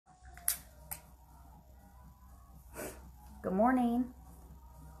Good morning.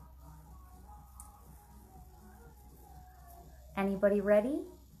 Anybody ready?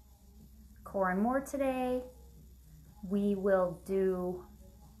 Core and more today. We will do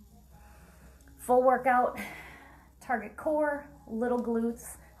full workout, target core, little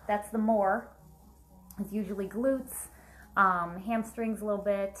glutes. That's the more. It's usually glutes, hamstrings a little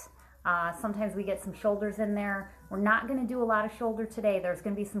bit. Sometimes we get some shoulders in there. We're not going to do a lot of shoulder today. There's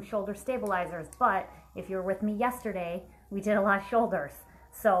going to be some shoulder stabilizers, but if you were with me yesterday, we did a lot of shoulders.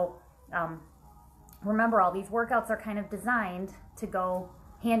 So remember, all these workouts are kind of designed to go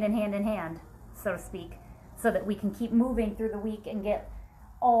hand in hand, so to speak, so that we can keep moving through the week and get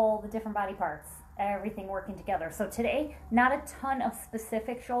all the different body parts, everything working together. So today, not a ton of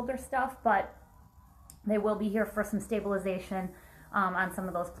specific shoulder stuff, but they will be here for some stabilization on some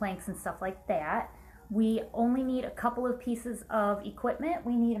of those planks and stuff like that. We only need a couple of pieces of equipment.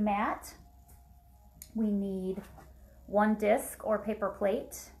 We need a mat. We need one disc or paper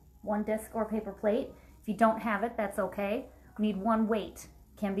plate. If you don't have it, that's okay. We need one weight.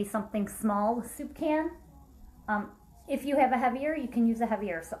 Can be something small, a soup can. If you have a heavier, you can use a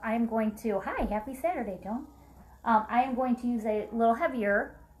heavier. So I am going to, hi, happy Saturday, Joan. I am going to use a little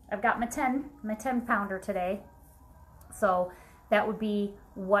heavier. I've got my 10 pounder today. So that would be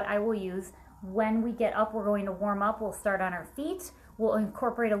what I will use. When we get up, we're going to warm up. We'll start on our feet. We'll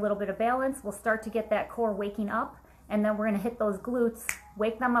incorporate a little bit of balance. We'll start to get that core waking up. And then we're going to hit those glutes,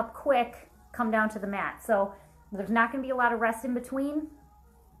 wake them up quick, come down to the mat. So there's not going to be a lot of rest in between.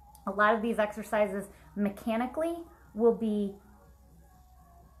 A lot of these exercises mechanically will be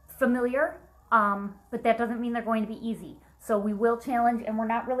familiar, but that doesn't mean they're going to be easy. So we will challenge, and we're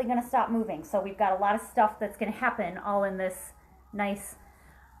not really going to stop moving. So we've got a lot of stuff that's going to happen all in this nice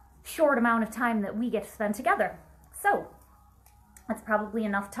short amount of time that we get to spend together. So that's probably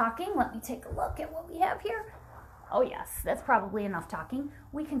enough talking. Let me take a look at what we have here. Oh yes, that's probably enough talking.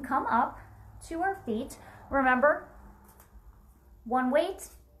 We can come up to our feet. Remember, one weight,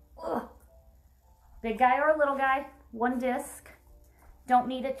 big guy or a little guy, one disc. Don't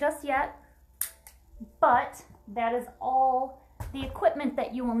need it just yet, but that is all the equipment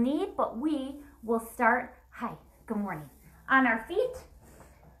that you will need. But we will start, hi, good morning, on our feet.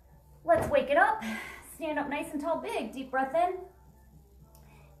 Let's wake it up. Stand up nice and tall, big, deep breath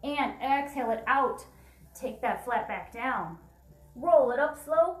in, and exhale it out. Take that flat back down. Roll it up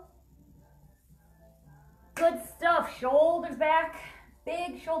slow. Good stuff. Shoulders back.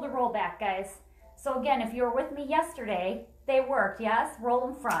 Big shoulder roll back, guys. So again, if you were with me yesterday, they worked, yes? Roll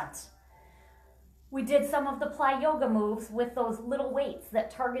in front. We did some of the ply yoga moves with those little weights that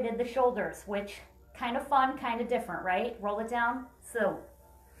targeted the shoulders, which kind of fun, kind of different, right? Roll it down. So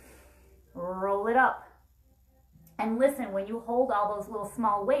roll it up. And listen, when you hold all those little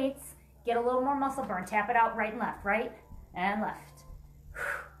small weights, get a little more muscle burn. Tap it out right and left, right and left.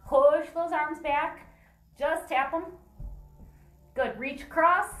 Push those arms back. Just tap them. Good. Reach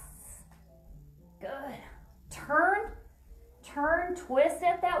across. Good. Turn. Turn. Twist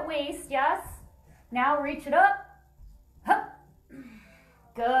at that waist. Yes. Now reach it up. Hup.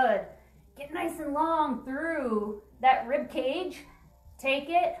 Good. Get nice and long through that rib cage. Take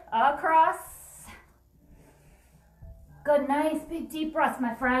it across. Good. Nice big deep breaths,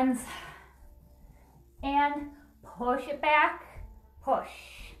 my friends. And push it back, push.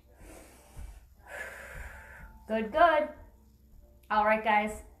 Good, good. All right,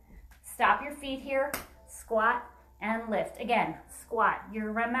 guys, stop your feet here, squat and lift. Again, squat, you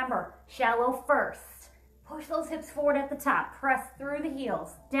remember, shallow first. Push those hips forward at the top, press through the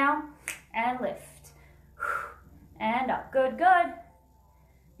heels, down and lift. And up, good, good.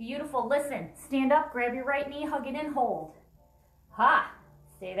 Beautiful, listen, stand up, grab your right knee, hug it in, hold. Ha,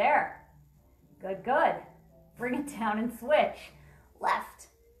 stay there. Good, good. Bring it down and switch. Left.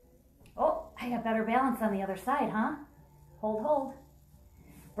 Oh, I got better balance on the other side, huh? Hold, hold.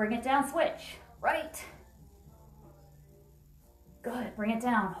 Bring it down, switch. Right. Good. Bring it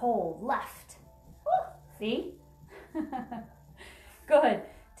down, hold. Left. Woo. See? Good.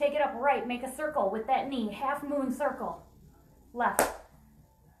 Take it up right. Make a circle with that knee. Half moon circle. Left.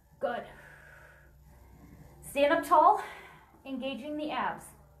 Good. Stand up tall, engaging the abs.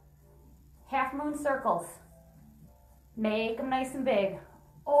 Half moon circles. Make them nice and big.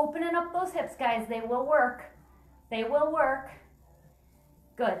 Opening up those hips, guys. They will work. They will work.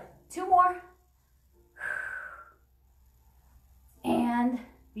 Good. Two more. And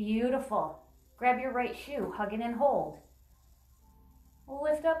beautiful. Grab your right shoe. Hug it and hold.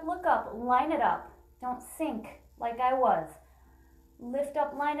 Lift up, look up. Line it up. Don't sink like I was. Lift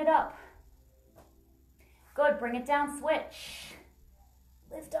up, line it up. Good. Bring it down, switch.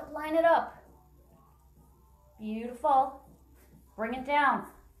 Lift up, line it up. Beautiful. Bring it down.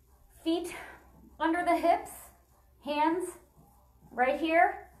 Feet under the hips, hands right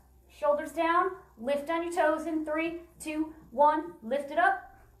here, shoulders down, lift on your toes in 3, 2, 1, lift it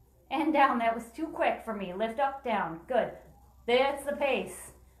up and down. That was too quick for me. Lift up, down, good. That's the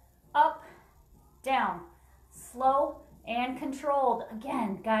pace. Up, down, slow and controlled.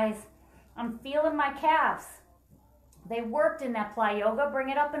 Again, guys, I'm feeling my calves. They worked in that ply yoga. Bring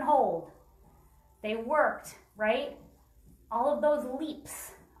it up and hold. They worked, right? All of those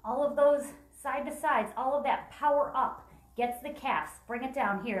leaps, all of those side to sides, all of that power up gets the calves. Bring it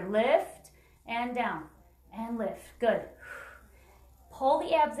down here. Lift and down and lift. Good. Pull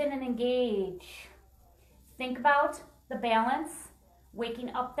the abs in and engage. Think about the balance, waking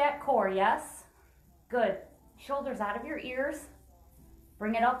up that core, yes? Good. Shoulders out of your ears.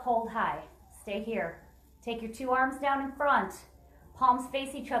 Bring it up, hold high. Stay here. Take your 2 arms down in front. Palms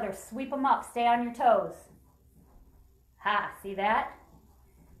face each other. Sweep them up. Stay on your toes. Ha, see that?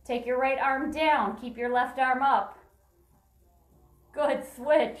 Take your right arm down. Keep your left arm up. Good,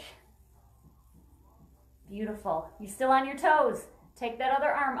 switch. Beautiful. You're still on your toes. Take that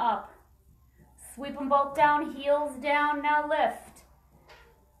other arm up. Sweep them both down, heels down, now lift.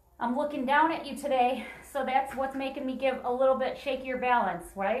 I'm looking down at you today, so that's what's making me give a little bit shakier balance,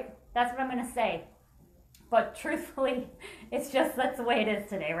 right? That's what I'm gonna say. But truthfully, it's just, that's the way it is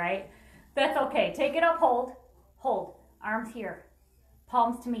today, right? That's okay. Take it up, hold, hold. Arms here,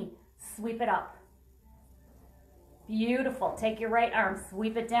 palms to me, sweep it up. Beautiful. Take your right arm,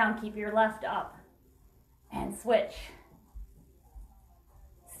 sweep it down, keep your left up, and switch.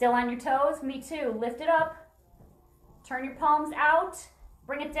 Still on your toes? Me too. Lift it up. Turn your palms out.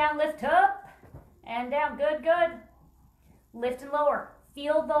 Bring it down, lift up, and down. Good, good. Lift and lower.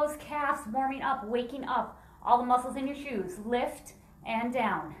 Feel those calves warming up, waking up. All the muscles in your shoes. Lift and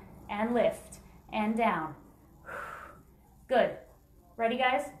down, and lift and down. Good. Ready,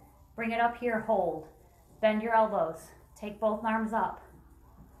 guys? Bring it up here, hold. Bend your elbows. Take both arms up.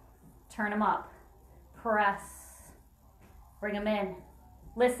 Turn them up. Press. Bring them in.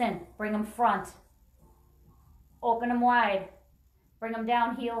 Listen, bring them front. Open them wide. Bring them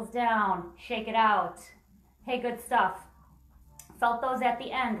down, heels down. Shake it out. Hey, good stuff. Felt those at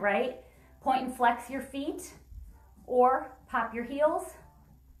the end, right? Point and flex your feet or pop your heels.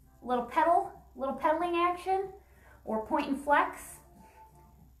 Little pedaling action, or point and flex.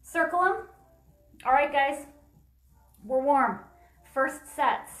 Circle them. All right, guys, we're warm. First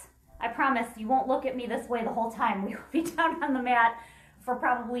sets. I promise you won't look at me this way the whole time. We will be down on the mat for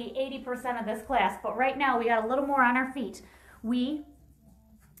probably 80% of this class, but right now we got a little more on our feet. We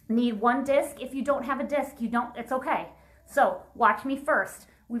need 1 disc. If you don't have a disc, it's okay. So watch me first.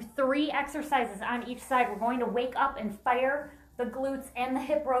 We have 3 exercises on each side. We're going to wake up and fire the glutes and the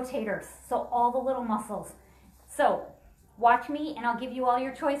hip rotators, so all the little muscles. So watch me and I'll give you all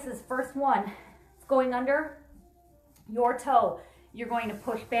your choices. First one, it's going under your toe. You're going to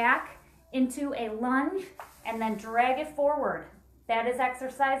push back into a lunge and then drag it forward. That is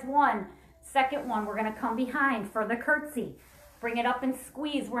exercise 1. Second one, we're going to come behind for the curtsy. Bring it up and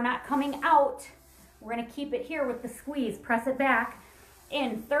squeeze. We're not coming out. We're going to keep it here with the squeeze. Press it back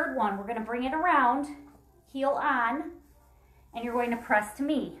in. Third one, we're going to bring it around, heel on, and you're going to press to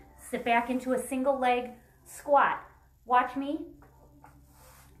me. Sit back into a single leg squat. Watch me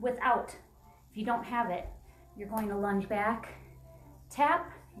without. If you don't have it, you're going to lunge back,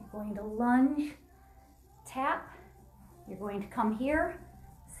 tap. You're going to lunge, tap. You're going to come here,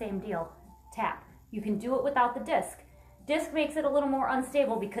 same deal, tap. You can do it without the disc. Disc makes it a little more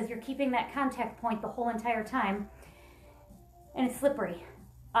unstable because you're keeping that contact point the whole entire time, and it's slippery.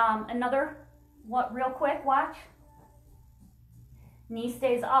 Real quick, watch. Knee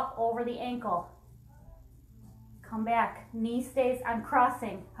stays up over the ankle. Come back. Knee stays, I'm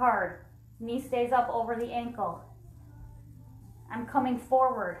crossing hard. Knee stays up over the ankle. I'm coming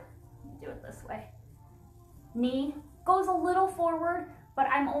forward. Do it this way. Knee goes a little forward, but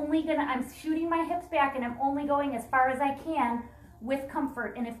I'm shooting my hips back and I'm only going as far as I can with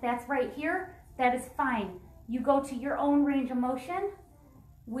comfort. And if that's right here, that is fine. You go to your own range of motion.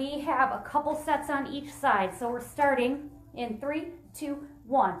 We have a couple sets on each side. So we're starting in 3, 2,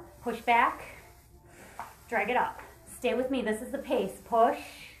 1. Push back, drag it up. Stay with me, this is the pace. Push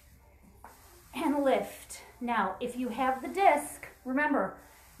and lift. Now, if you have the disc, remember,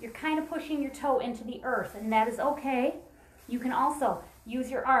 you're kind of pushing your toe into the earth, and that is okay. You can also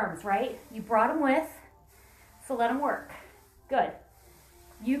use your arms, right? You brought them with, so let them work. Good.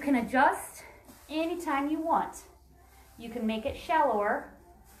 You can adjust anytime you want. You can make it shallower,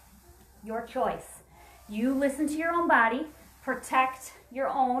 your choice. You listen to your own body, protect your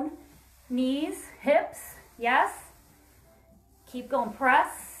own knees, hips, yes? Keep going.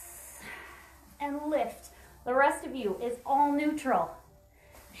 Press and lift. The rest of you is all neutral.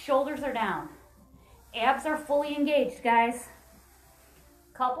 Shoulders are down. Abs are fully engaged, guys.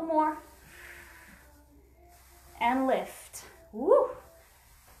 Couple more. And lift. Woo!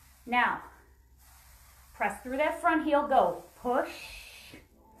 Now, press through that front heel. Go. Push.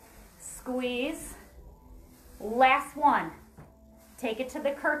 Squeeze. Last one. Take it to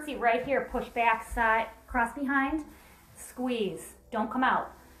the curtsy right here. Push back, side, cross behind. Squeeze. Don't come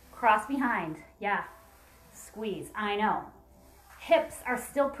out. Cross behind. Yeah. Squeeze. I know. Hips are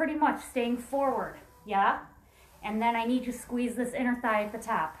still pretty much staying forward. Yeah? And then I need you to squeeze this inner thigh at the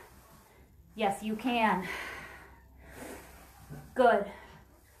top. Yes, you can. Good.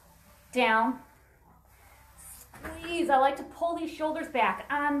 Down. Squeeze. I like to pull these shoulders back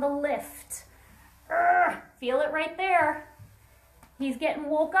on the lift. Feel it right there. He's getting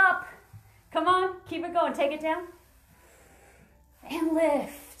woke up. Come on, keep it going. Take it down. And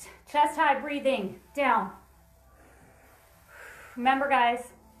lift. Chest high breathing. Down. Remember,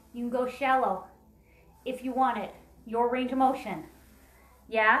 guys, you can go shallow if you want it. Your range of motion.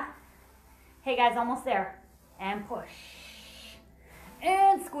 Yeah? Hey, guys, almost there. And push.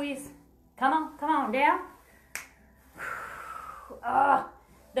 And squeeze. Come on, down.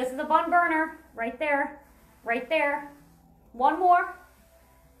 This is a bun burner. Right there. Right there. One more.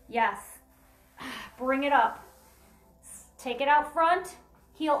 Yes. Bring it up. Take it out front.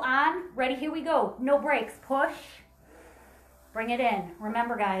 Heel on. Ready, here we go. No breaks. Push. Bring it in.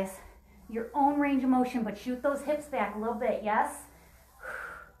 Remember, guys, your own range of motion, but shoot those hips back a little bit, yes?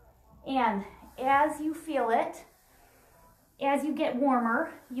 And as you feel it, as you get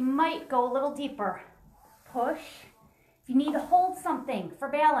warmer, you might go a little deeper. Push. If you need to hold something for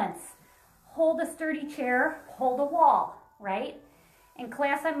balance, hold a sturdy chair, hold a wall, right? In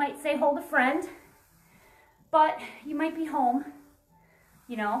class, I might say hold a friend, but you might be home,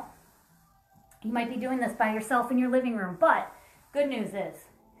 you know. You might be doing this by yourself in your living room, but good news is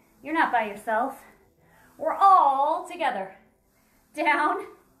you're not by yourself. We're all together. Down,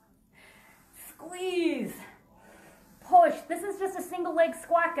 squeeze, push. This is just a single leg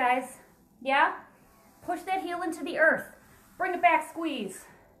squat, guys. Yeah? Push that heel into the earth. Bring it back, squeeze.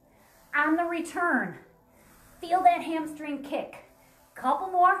 On the return, feel that hamstring kick. Couple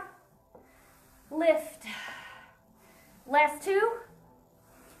more. Lift. Last two.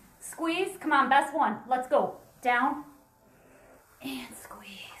 Squeeze. Come on, best one. Let's go. Down. And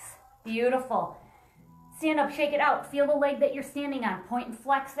squeeze. Beautiful. Stand up, shake it out. Feel the leg that you're standing on. Point and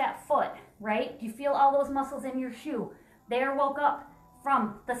flex that foot, right? Do you feel all those muscles in your shoe? They are woke up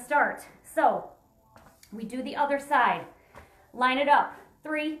from the start. So, we do the other side. Line it up.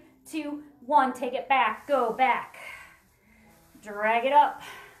 3, 2, 1. Take it back. Go back. Drag it up.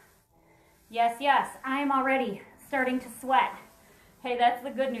 Yes, yes. I'm already starting to sweat. Hey, that's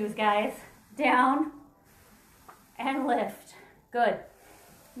the good news, guys. Down and lift. Good.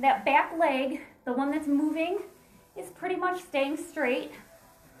 That back leg, the one that's moving, is pretty much staying straight.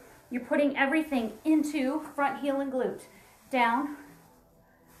 You're putting everything into front heel and glute. Down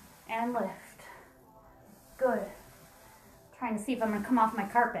and lift. Good. Trying to see if I'm going to come off my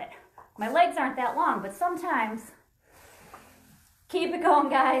carpet. My legs aren't that long, but sometimes. Keep it going,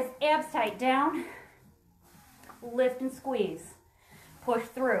 guys. Abs tight. Down. Lift and squeeze. Push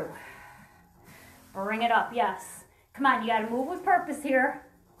through. Bring it up. Yes. Come on. You got to move with purpose here.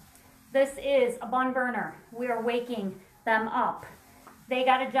 This is a bun burner. We are waking them up. They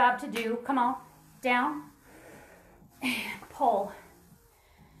got a job to do. Come on. Down. And pull.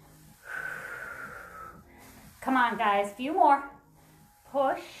 Come on, guys. Few more.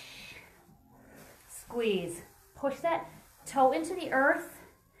 Push. Squeeze. Push that toe into the earth.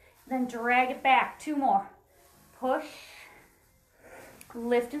 Then drag it back. 2 more. Push.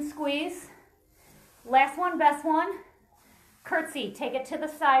 Lift and squeeze. Last one, best one. Curtsy. Take it to the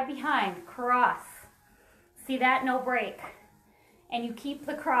side behind. Cross. See that? No break. And you keep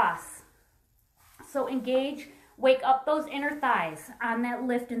the cross. So engage. Wake up those inner thighs on that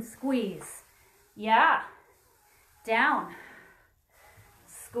lift and squeeze. Yeah. Down.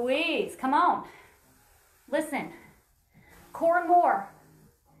 Squeeze. Come on. Listen. Core and more.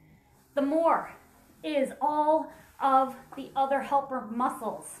 The more is all of the other helper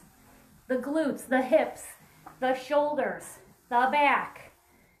muscles. The glutes, the hips, the shoulders, the back,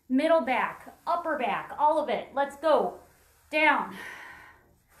 middle back, upper back, all of it. Let's go. Down.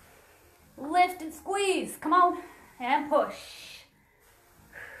 Lift and squeeze. Come on. And push.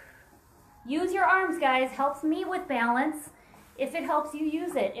 Use your arms, guys. Helps me with balance. If it helps you,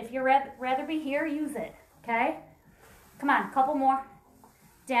 use it. If you'd rather be here, use it. Okay? Come on. Couple more.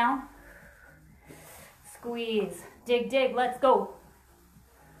 Down. Squeeze. Dig, dig. Let's go.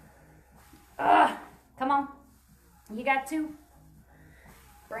 Come on. You got two.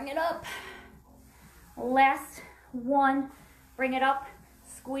 Bring it up. Last one. Bring it up.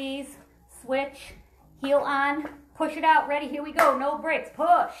 Squeeze. Switch. Heel on. Push it out. Ready? Here we go. No breaks.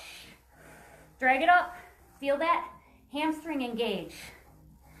 Push. Drag it up. Feel that? Hamstring engage.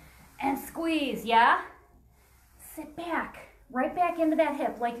 And squeeze, yeah? Sit back. Right back into that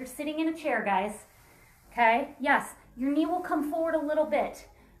hip like you're sitting in a chair, guys. Okay? Yes, your knee will come forward a little bit,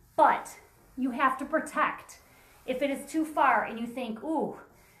 but you have to protect. If it is too far and you think, ooh,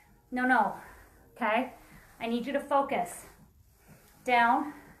 no, okay? I need you to focus.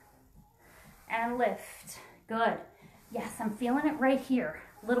 Down and lift. Good. Yes, I'm feeling it right here.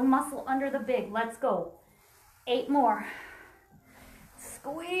 Little muscle under the big. Let's go. 8 more.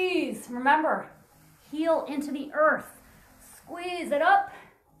 Squeeze. Remember, heel into the earth. Squeeze it up.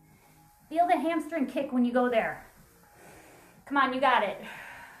 Feel the hamstring kick when you go there. Come on, you got it.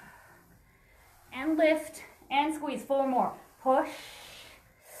 And lift and squeeze. 4 more. Push.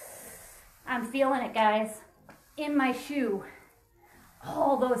 I'm feeling it, guys. In my shoe.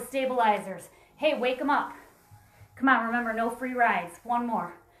 All those stabilizers. Hey, wake them up. Come on, remember, no free rides. 1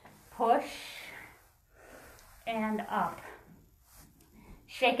 more. Push and up.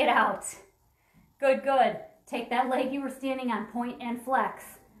 Shake it out. Good, good. Take that leg you were standing on, point and flex.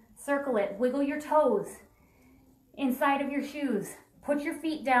 Circle it. Wiggle your toes inside of your shoes. Put your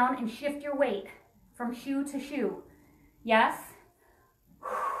feet down and shift your weight from shoe to shoe. Yes?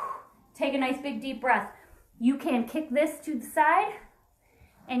 Take a nice big deep breath. You can kick this to the side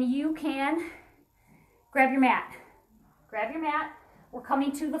and you can grab your mat. Grab your mat. We're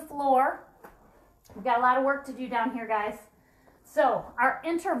coming to the floor. We've got a lot of work to do down here, guys. So our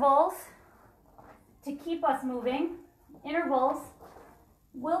intervals to keep us moving, intervals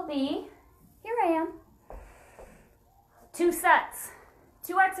will be, here I am, 2 sets,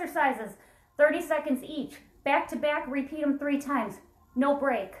 2 exercises, 30 seconds each. Back to back, repeat them 3 times. No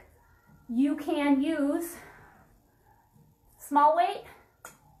break. You can use small weight,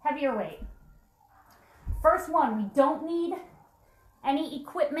 heavier weight. First one, we don't need any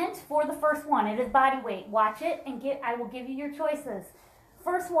equipment for the first one. It is body weight. Watch it and I will give you your choices.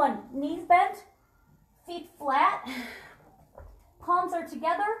 First one, knees bent, feet flat, palms are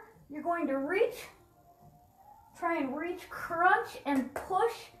together. You're going to reach, try and reach, crunch and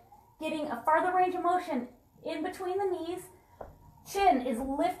push, getting a farther range of motion in between the knees. Chin is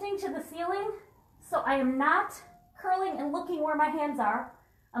lifting to the ceiling, so I am not curling and looking where my hands are.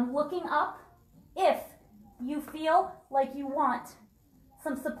 I'm looking up. If you feel like you want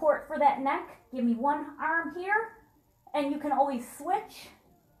some support for that neck, give me one arm here, and you can always switch,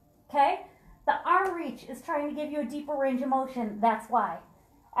 okay? The arm reach is trying to give you a deeper range of motion, that's why.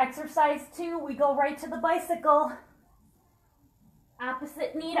 Exercise 2, we go right to the bicycle.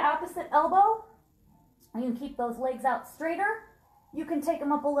 Opposite knee to opposite elbow. You can keep those legs out straighter. You can take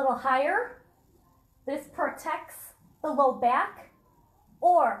them up a little higher. This protects the low back,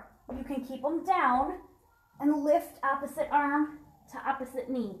 or you can keep them down and lift opposite arm to opposite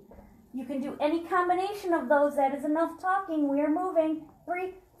knee. You can do any combination of those. That is enough talking. We are moving.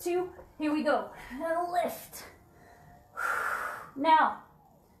 3, 2, here we go. And lift. Now,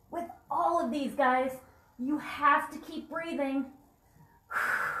 with all of these, guys, you have to keep breathing.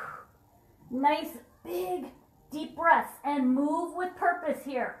 Nice, big, deep breaths and move with purpose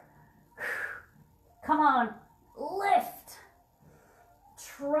here. Come on, lift.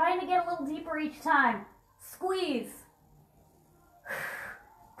 Trying to get a little deeper each time. Squeeze.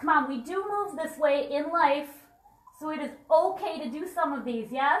 Come on, we do move this way in life, so it is okay to do some of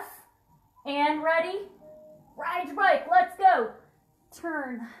these, yes? And ready? Ride your bike, let's go.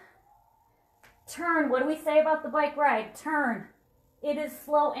 Turn. Turn, what do we say about the bike ride? Turn. It is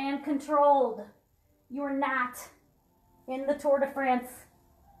slow and controlled. You are not in the Tour de France.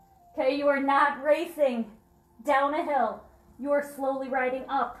 Okay, you are not racing down a hill. You are slowly riding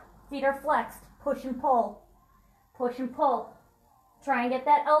up. Feet are flexed. Push and pull. Push and pull. Try and get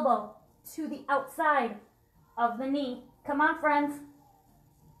that elbow to the outside of the knee. Come on, friends.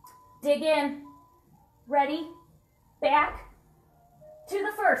 Dig in. Ready? Back to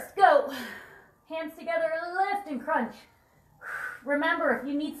the first. Go. Hands together, lift and crunch. Remember, if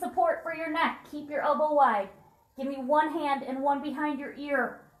you need support for your neck, keep your elbow wide. Give me one hand and one behind your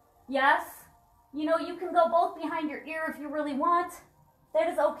ear. Yes? You know, you can go both behind your ear if you really want. That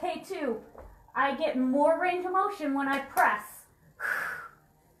is okay too. I get more range of motion when I press.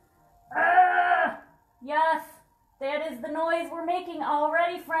 Yes, that is the noise we're making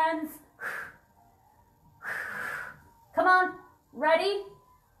already, friends. Come on, ready?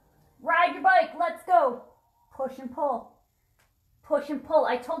 Ride your bike, let's go. Push and pull. Push and pull.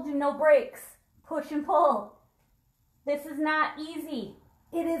 I told you no breaks. Push and pull. This is not easy.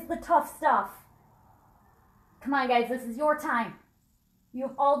 It is the tough stuff. Come on, guys. This is your time. You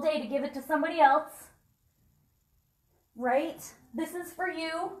have all day to give it to somebody else. Right? This is for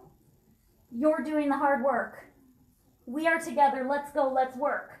you. You're doing the hard work. We are together. Let's go. Let's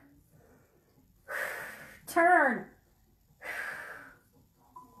work. Turn.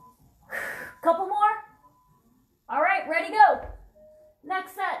 Couple more. All right, ready, go.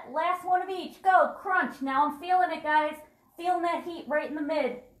 Next set, last one of each. Go, crunch. Now I'm feeling it, guys. Feeling that heat right in the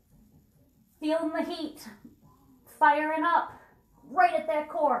mid. Feeling the heat. Firing up right at that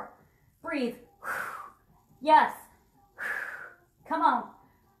core. Breathe. Yes. Come on.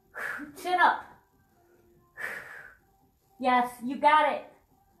 Chin up. Yes, you got it.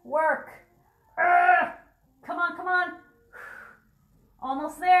 Work. Come on, come on.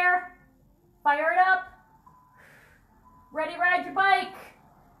 Almost there. Fire it up. Ready, ride your bike.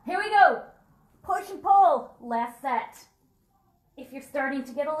 Here we go. Push and pull. Last set. If you're starting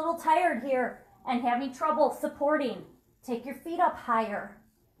to get a little tired here and having trouble supporting, take your feet up higher,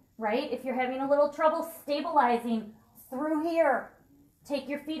 right? If you're having a little trouble stabilizing through here, take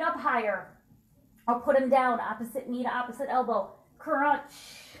your feet up higher. Or put them down, opposite knee to opposite elbow. Crunch.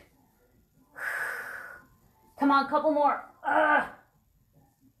 Come on, couple more.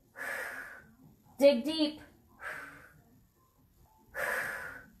 Dig deep.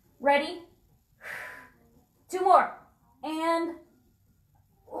 Ready? 2 more. And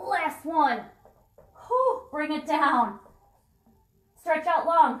last one. Whew, bring it down. Stretch out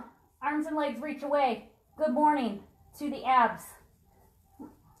long. Arms and legs reach away. Good morning to the abs.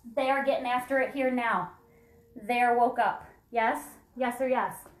 They are getting after it here now. They're woke up. Yes? Yes or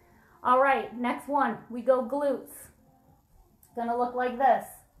yes? All right, next one. We go glutes. It's gonna look like this.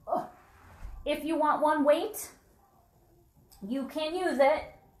 Oh. If you want one weight, you can use it.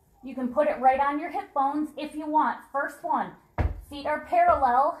 You can put it right on your hip bones if you want. First one, feet are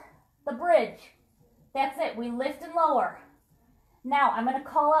parallel, the bridge. That's it, we lift and lower. Now, I'm gonna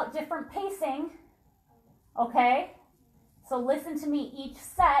call out different pacing, okay? So listen to me, each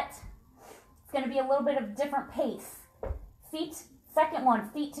set, it's gonna be a little bit of different pace. Feet, second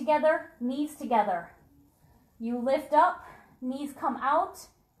one, feet together, knees together. You lift up, knees come out,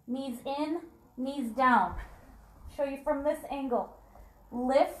 knees in, knees down. Show you from this angle.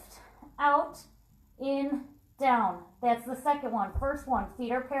 Lift, out, in, down. That's the second one. First one,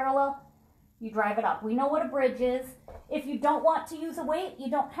 feet are parallel, you drive it up. We know what a bridge is. If you don't want to use a weight, you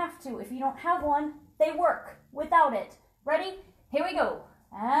don't have to. If you don't have one, they work without it. Ready? Here we go.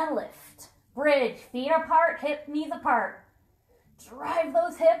 And lift. Bridge, feet apart, hip, knees apart. Drive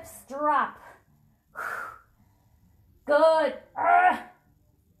those hips, drop. Good.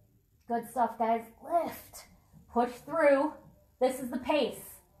 Good stuff, guys. Lift. Push through. This is the pace.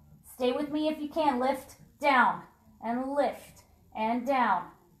 Stay with me if you can. Lift, down, and lift, and down.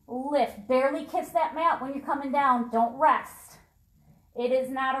 Lift. Barely kiss that mat when you're coming down. Don't rest. It is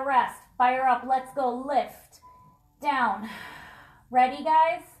not a rest. Fire up. Let's go. Lift, down. Ready,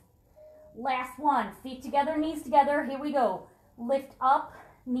 guys? Last one. Feet together, knees together. Here we go. Lift up,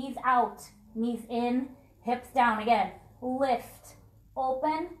 knees out, knees in, hips down again. Lift,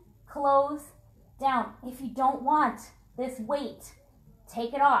 open, close, down. If you don't want this weight,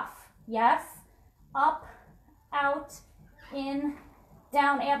 take it off. Yes? Up, out, in,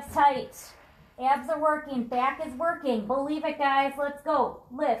 down. Abs tight. Abs are working. Back is working. Believe it, guys. Let's go.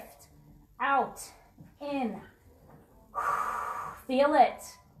 Lift, out, in. Feel it.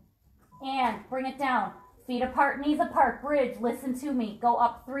 And bring it down. Feet apart, knees apart. Bridge. Listen to me. Go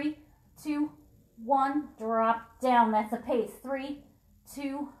up. 3, 2, 1. Drop down. That's a pace. 3,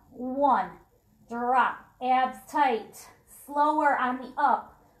 2, 1. Drop. Abs tight. Slower on the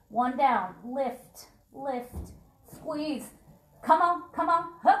up. 1 down. Lift. Lift. Squeeze. Come on. Come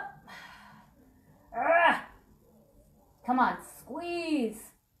on. Hup. Come on.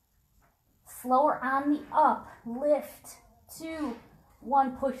 Squeeze. Slower on the up. Lift. 2,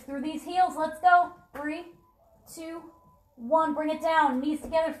 1. Push through these heels. Let's go. 3, 2, 1. Bring it down. Knees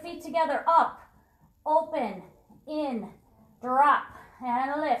together. Feet together. Up. Open. In. Drop.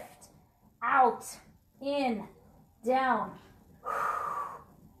 And lift. Out. In. Down.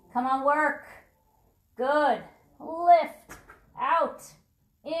 Come on, work. Good. Lift. Out.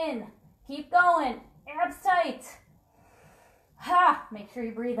 In. Keep going. Abs tight. Ha! Make sure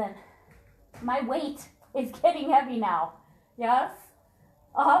you breathe in. My weight is getting heavy now. Yes?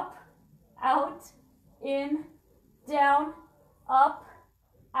 Up. Out. In. Down. Up.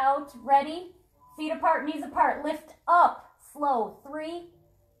 Out. Ready? Feet apart, knees apart. Lift up. Slow. 3,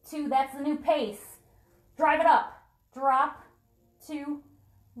 2. That's the new pace. Drive it up. Drop, 2,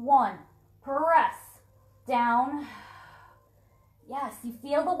 1. Press down. Yes, you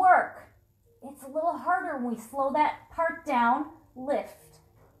feel the work. It's a little harder when we slow that part down. Lift.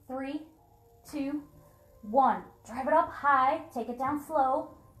 3, 2, 1. Drive it up high. Take it down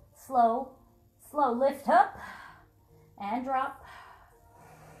slow. Slow, slow. Lift up and drop.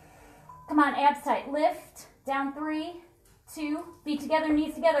 Come on, abs tight. Lift. Down 3, 2. Feet together,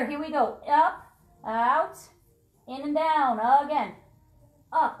 knees together. Here we go. Up, out, in and down. Again.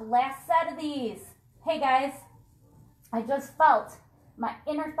 Up. Last set of these. Hey guys, I just felt my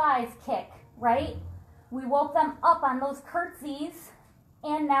inner thighs kick, right? We woke them up on those curtsies,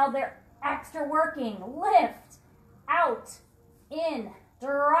 and now they're extra working. Lift, out, in,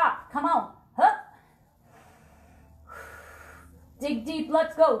 drop. Come on. Hup. Dig deep.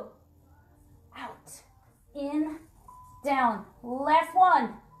 Let's go. Out, in, down. Last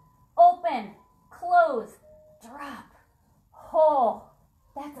one. Open, close, drop. Hold.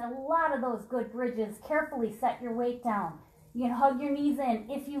 That's a lot of those good bridges. Carefully set your weight down. You can hug your knees in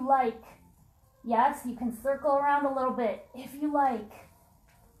if you like. Yes, you can circle around a little bit if you like.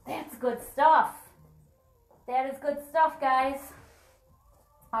 That's good stuff. That is good stuff, guys.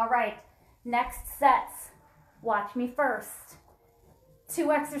 All right, next sets. Watch me first.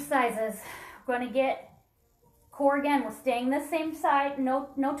 2 exercises. We're going to get core again. We're staying the same side. No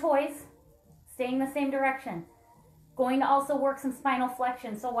toys. Staying the same direction. Going to also work some spinal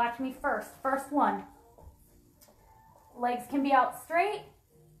flexion, so watch me first. First one. Legs can be out straight.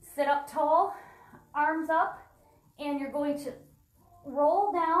 Sit up tall. Arms up. And you're going to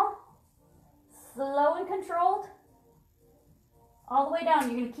roll down. Slow and controlled. All the way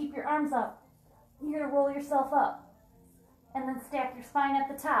down. You're going to keep your arms up. You're going to roll yourself up. And then stack your spine at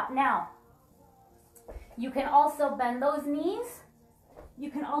the top. Now, you can also bend those knees.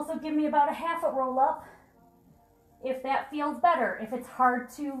 You can also give me about a half a roll up. If that feels better. If it's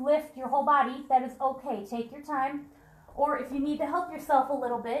hard to lift your whole body, that is okay. Take your time. Or if you need to help yourself a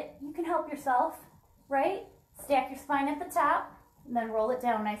little bit, you can help yourself, right? Stack your spine at the top, and then roll it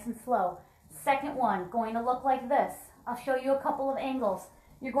down nice and slow. Second one, going to look like this. I'll show you a couple of angles.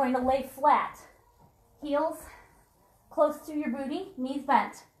 You're going to lay flat. Heels close to your booty, knees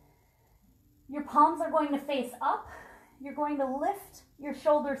bent. Your palms are going to face up. You're going to lift your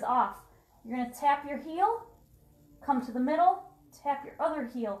shoulders off. You're going to tap your heel. Come to the middle, tap your other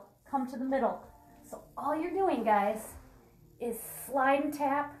heel, come to the middle. So all you're doing, guys, is slide and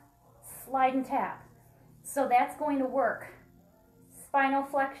tap, slide and tap. So that's going to work. Spinal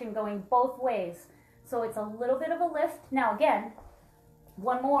flexion going both ways. So it's a little bit of a lift. Now again,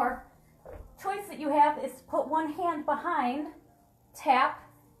 one more choice that you have is to put one hand behind, tap,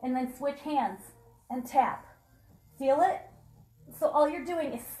 and then switch hands and tap. Feel it? So all you're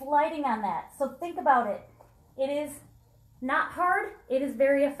doing is sliding on that. So think about it. It is not hard. It is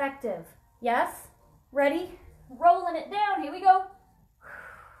very effective. Yes? Ready? Rolling it down. Here we go.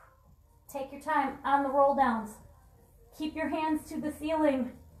 Take your time on the roll downs. Keep your hands to the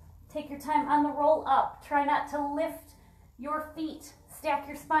ceiling. Take your time on the roll up. Try not to lift your feet. Stack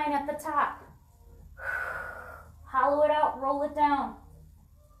your spine at the top. Hollow it out. Roll it down.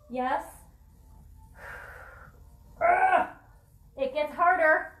 Yes? It gets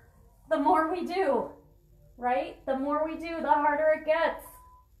harder the more we do. Right? The more we do, the harder it gets.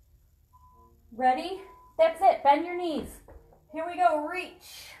 Ready? That's it. Bend your knees. Here we go.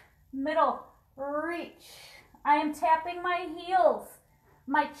 Reach. Middle. Reach. I am tapping my heels.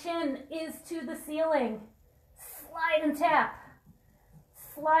 My chin is to the ceiling. Slide and tap.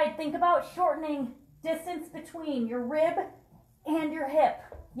 Slide. Think about shortening distance between your rib and your hip.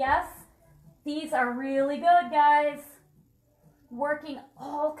 Yes? These are really good, guys. Working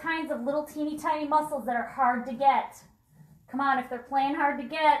all kinds of little teeny tiny muscles that are hard to get. Come on, if they're playing hard to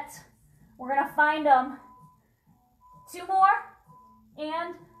get, we're going to find them. 2 more.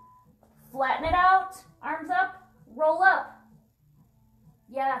 And flatten it out. Arms up. Roll up.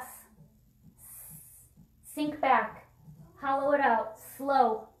 Yes. Sink back. Hollow it out.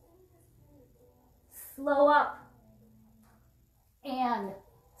 Slow. Slow up. And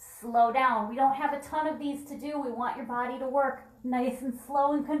slow down. We don't have a ton of these to do. We want your body to work nice and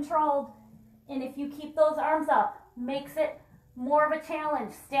slow and controlled. And if you keep those arms up, makes it more of a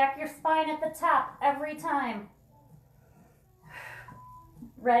challenge. Stack your spine at the top every time.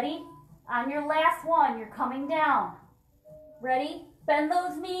 Ready? On your last one, you're coming down. Ready? Bend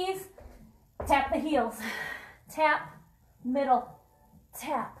those knees. Tap the heels. Tap, middle,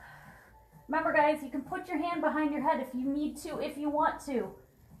 tap. Remember, guys, you can put your hand behind your head if you need to, if you want to.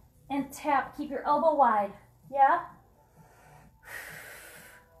 And tap. Keep your elbow wide. Yeah?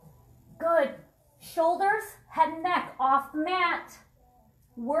 Good. Shoulders, head and neck off the mat.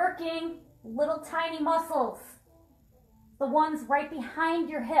 Working little tiny muscles. The ones right behind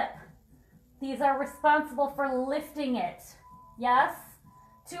your hip. These are responsible for lifting it. Yes?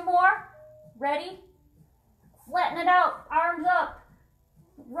 2 more. Ready? Flatten it out. Arms up.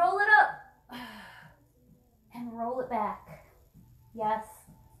 Roll it up. And roll it back. Yes.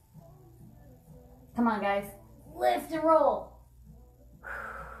 Come on, guys. Lift and roll.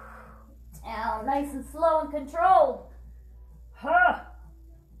 Down, nice and slow and controlled.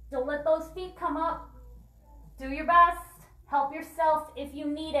 Don't let those feet come up. Do your best. Help yourself if you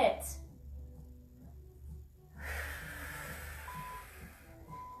need it.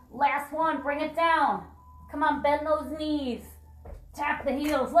 Last one, bring it down. Come on, bend those knees. Tap the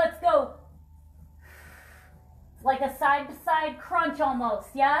heels, let's go. It's like a side-to-side crunch almost,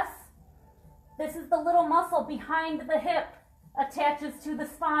 yes? This is the little muscle behind the hip, attaches to the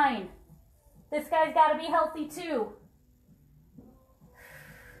spine. This guy's gotta be healthy too.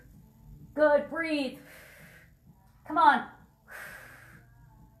 Good, breathe. Come on.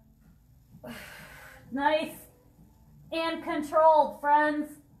 Nice and controlled, friends.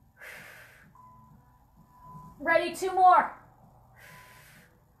 Ready, 2 more.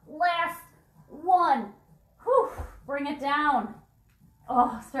 Last one. Whew. Bring it down.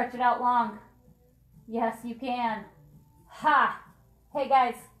 Oh, stretch it out long. Yes, you can. Ha. Hey,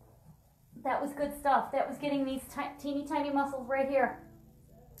 guys. That was good stuff. That was getting these teeny tiny muscles right here.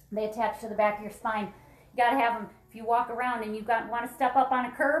 They attach to the back of your spine. You got to have them. If you walk around and you want to step up on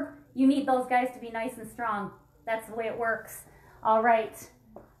a curb, you need those guys to be nice and strong. That's the way it works. All right.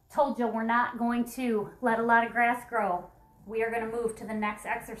 Told you we're not going to let a lot of grass grow. We are going to move to the next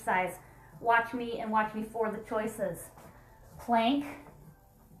exercise. Watch me and watch me for the choices. Plank.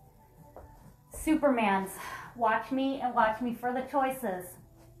 Superman's. Watch me and watch me for the choices.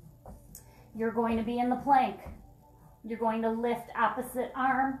 You're going to be in the plank. You're going to lift opposite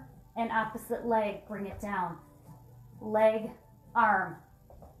arm and opposite leg. Bring it down. Leg, arm.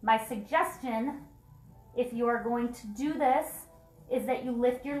 My suggestion, if you are going to do this, is that you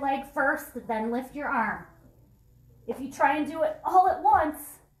lift your leg first, then lift your arm. If you try and do it all at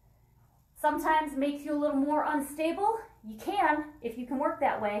once, sometimes makes you a little more unstable. You can, if you can work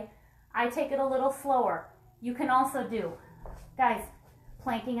that way. I take it a little slower. You can also do, guys,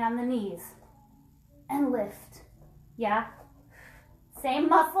 planking on the knees and lift. Yeah? Same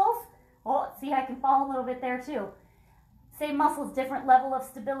muscles. Oh, see, I can fall a little bit there too. Same muscles, different level of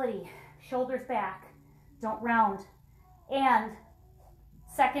stability. Shoulders back. Don't round. And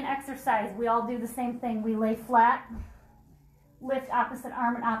second exercise, we all do the same thing. We lay flat, lift opposite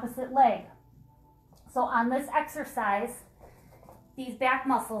arm and opposite leg. So on this exercise, these back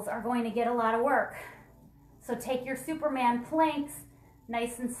muscles are going to get a lot of work. So take your Superman planks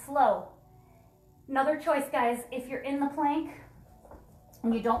nice and slow. Another choice, guys, if you're in the plank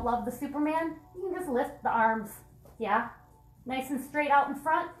and you don't love the Superman, you can just lift the arms. Yeah? Nice and straight out in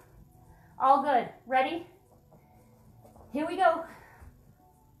front. All good. Ready? Here we go.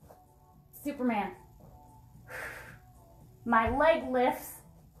 Superman. My leg lifts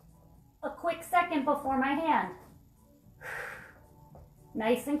a quick second before my hand.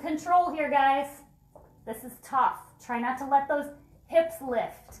 Nice and control here, guys. This is tough. Try not to let those hips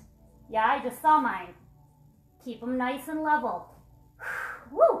lift. Yeah, I just saw mine. Keep them nice and level.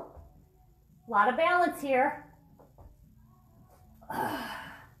 Woo! A lot of balance here.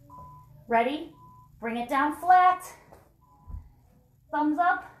 Ready? Bring it down flat. Thumbs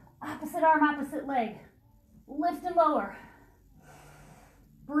up. Opposite arm, opposite leg. Lift and lower.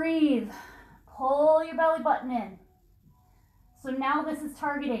 Breathe. Pull your belly button in. So now this is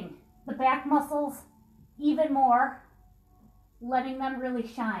targeting the back muscles even more, letting them really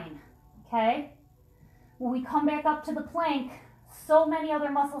shine, okay? When we come back up to the plank, so many other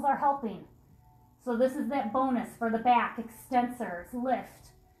muscles are helping. So this is that bonus for the back, extensors,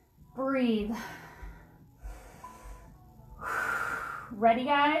 lift, breathe. Ready,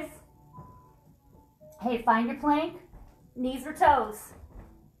 guys? Hey, find your plank, knees or toes,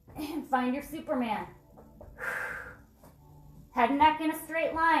 and find your Superman. Head and neck in a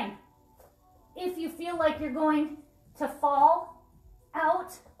straight line. If you feel like you're going to fall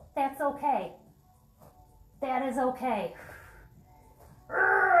out, that's okay. That is okay.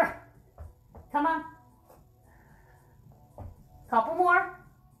 Come on. Couple more.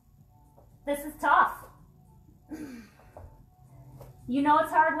 This is tough. You know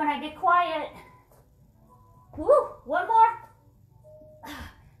it's hard when I get quiet. Woo! One more.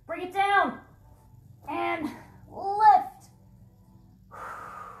 Bring it down. And lift.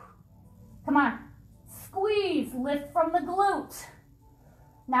 Come on. Squeeze. Lift from the glute,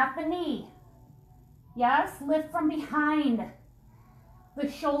 not the knee. Yes, lift from behind the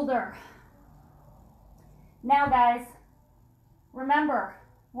shoulder. Now guys, remember,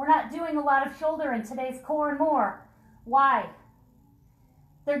 we're not doing a lot of shoulder in today's Core and More. Why?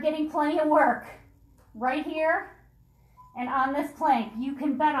 They're getting plenty of work right here and on this plank. You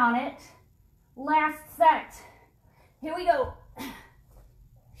can bet on it. Last set. Here we go.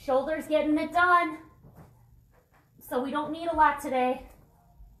 Shoulders getting it done. So we don't need a lot today.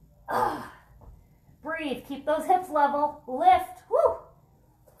 Breathe. Keep those hips level. Lift. Woo!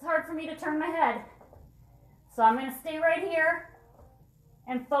 It's hard for me to turn my head. So I'm going to stay right here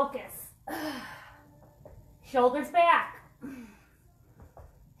and focus. Shoulders back.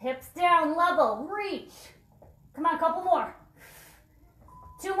 Hips down, level, reach. Come on, a couple more.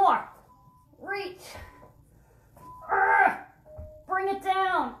 2 more. Reach. Bring it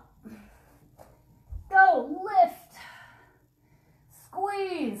down. Go, lift.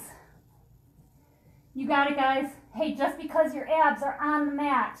 Squeeze. You got it, guys. Hey, just because your abs are on the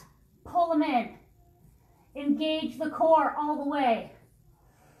mat, pull them in. Engage the core all the way.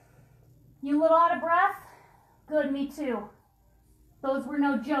 You a little out of breath? Good, me too. Those were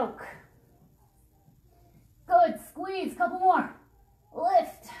no joke. Good, squeeze, couple more.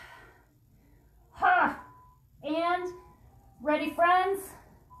 Lift. Ha. And, ready friends?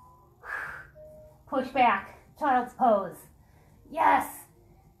 Push back, child's pose. Yes,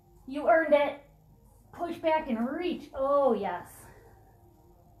 you earned it. Push back and reach, oh yes.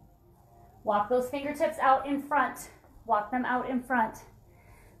 Walk those fingertips out in front. Walk them out in front.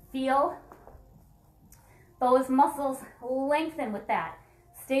 Feel those muscles lengthen with that.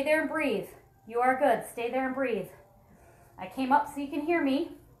 Stay there and breathe. You are good. Stay there and breathe. I came up so you can hear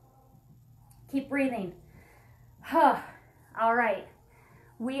me. Keep breathing. All right.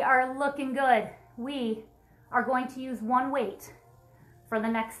 We are looking good. We are going to use one weight for the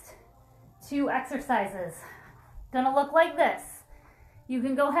next 2 exercises. Gonna look like this. You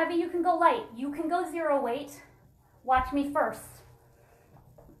can go heavy, you can go light. You can go 0 weight. Watch me first.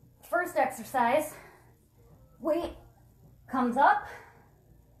 First exercise. Weight comes up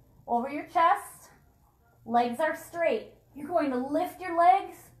over your chest. Legs are straight. You're going to lift your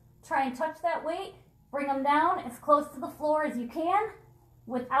legs. Try and touch that weight. Bring them down as close to the floor as you can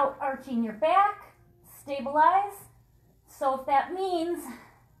without arching your back. Stabilize. So if that means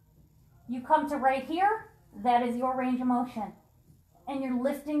you come to right here, that is your range of motion. And you're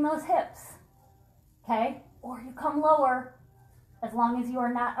lifting those hips. Okay? Or you come lower as long as you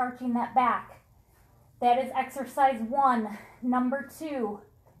are not arching that back. That is exercise 1. Number 2,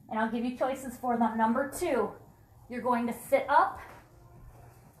 and I'll give you choices for them. Number 2, you're going to sit up,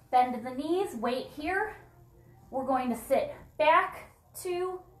 bend the knees, weight here. We're going to sit back,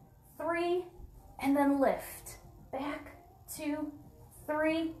 2, 3, and then lift. Back, 2,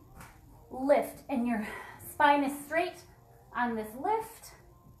 3, lift. And your spine is straight on this lift.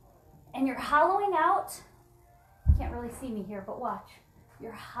 And you're hollowing out. You can't really see me here, but watch.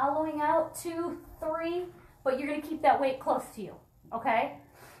 You're hollowing out, 2, 3, but you're gonna keep that weight close to you, okay?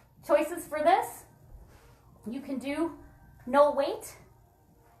 Choices for this, you can do no weight.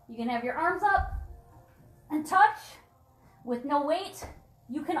 You can have your arms up and touch with no weight.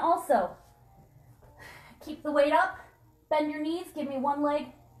 You can also keep the weight up, bend your knees, give me 1 leg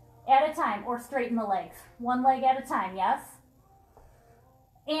at a time, or straighten the legs. 1 leg at a time, yes?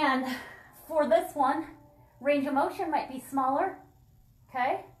 And for this one, range of motion might be smaller.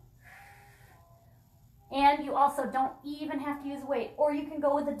 Okay? And you also don't even have to use weight, or you can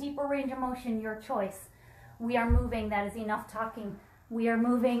go with a deeper range of motion, your choice. We are moving. That is enough talking. We are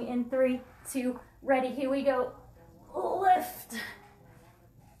moving in 3, 2, ready. Here we go. Lift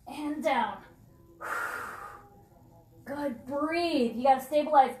and down. Good. Breathe. You got to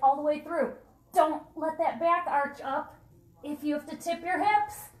stabilize all the way through. Don't let that back arch up. If you have to tip your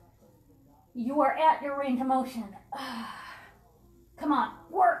hips, you are at your range of motion. Come on,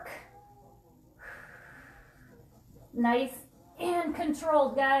 work. Nice and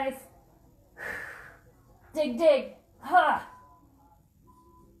controlled, guys. Dig, dig.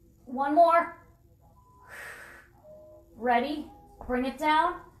 1 more. Ready? Bring it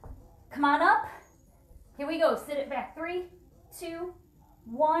down. Come on up. Here we go. Sit it back. 3, 2,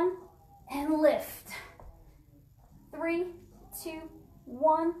 1, and lift. 3, 2,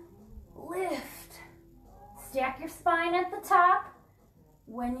 1, lift. Stack your spine at the top.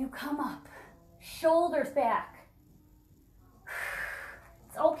 When you come up, shoulders back.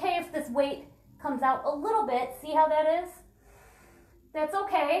 It's okay if this weight comes out a little bit. See how that is? That's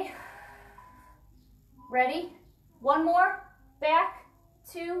okay. Ready? 1 more. Back,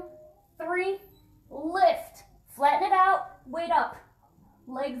 2, 3, lift. Flatten it out, weight up.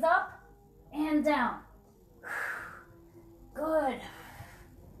 Legs up, and down. Good.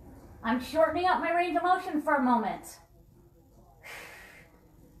 I'm shortening up my range of motion for a moment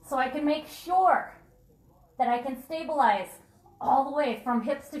so I can make sure that I can stabilize all the way from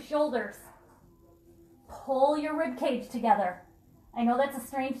hips to shoulders. Pull your rib cage together. I know that's a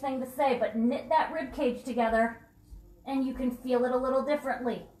strange thing to say, but knit that rib cage together and you can feel it a little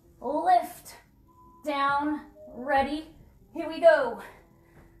differently. Lift, down, ready, here we go.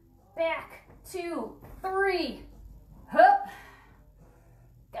 Back, 2, 3, hup.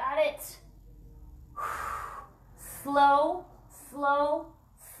 Got it. Slow, slow,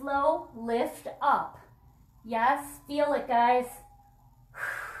 slow, lift up. Yes, feel it, guys.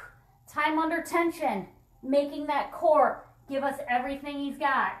 Time under tension, making that core give us everything he's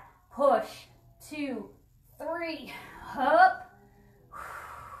got. Push, 2, 3, up.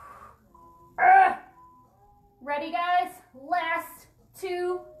 Ready, guys? Last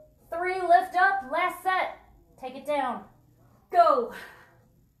 2, 3, lift up, last set. Take it down. Go.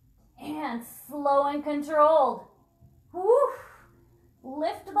 And slow and controlled. Woo.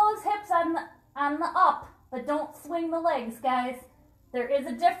 Lift those hips on the up, but don't swing the legs, guys. There is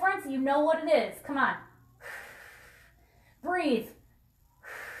a difference. You know what it is. Come on. Breathe.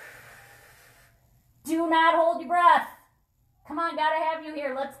 Do not hold your breath. Come on, gotta have you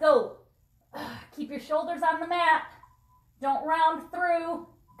here. Let's go. Keep your shoulders on the mat. Don't round through.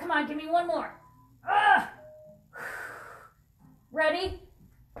 Come on, give me one more. Ready?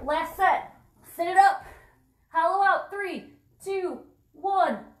 Last set. Sit it up. Hollow out. 3, 2,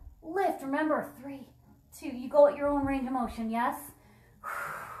 1. Lift. Remember, 3, 2. You go at your own range of motion, yes?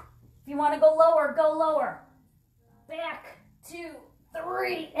 If you want to go lower, go lower. Back, 2,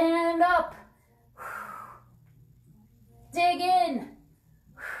 3, and up. Dig in.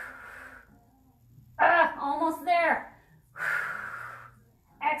 Almost there.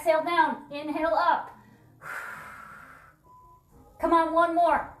 Exhale down, inhale up. Come on, one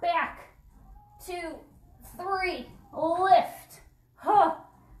more. Back, 2, 3, lift.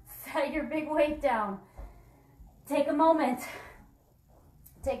 Set your big weight down. Take a moment.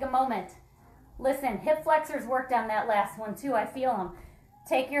 Take a moment. Listen, hip flexors worked on that last one too. I feel them.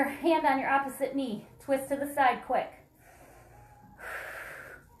 Take your hand on your opposite knee. Twist to the side quick.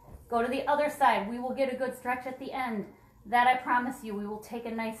 Go to the other side. We will get a good stretch at the end. That I promise you, we will take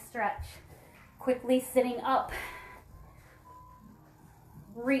a nice stretch. Quickly sitting up.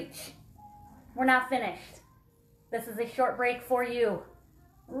 Reach. We're not finished. This is a short break for you.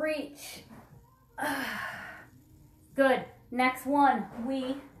 Reach. Good. Next one,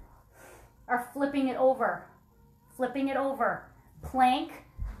 we are flipping it over. Flipping it over. Plank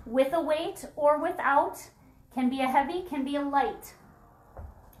with a weight or without. Can be a heavy, can be a light.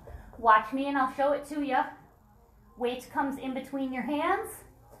 Watch me and I'll show it to you. Weight comes in between your hands.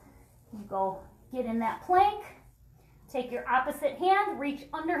 You go get in that plank. Take your opposite hand, reach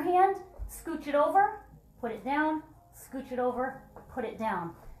underhand, scooch it over, put it down, scooch it over, put it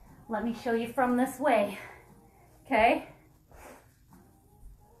down. Let me show you from this way. Okay?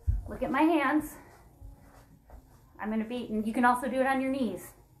 Look at my hands. I'm going to be, and you can also do it on your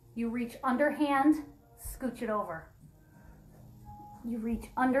knees. You reach underhand, scooch it over. You reach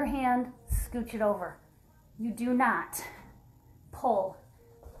underhand, scooch it over. You do not pull.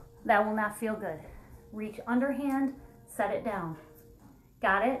 That will not feel good. Reach underhand, set it down.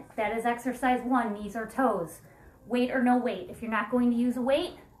 Got it? That is exercise 1, knees or toes. Weight or no weight. If you're not going to use a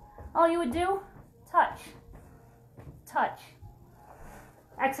weight, all you would do, touch. Touch.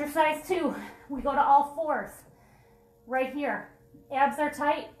 Exercise 2, we go to all fours. Right here. Abs are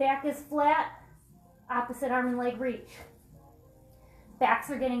tight, back is flat, opposite arm and leg reach.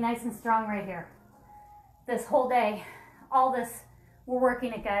 Backs are getting nice and strong right here. This whole day, all this, we're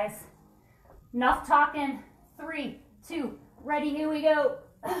working it, guys. Enough talking. 3, 2, ready, here we go.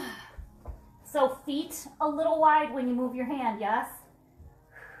 So feet a little wide when you move your hand, yes?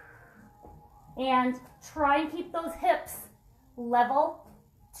 And try and keep those hips level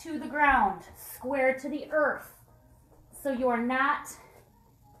to the ground, square to the earth. So you are not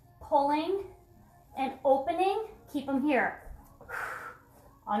pulling and opening. Keep them here.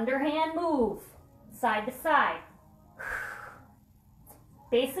 Underhand move, side to side.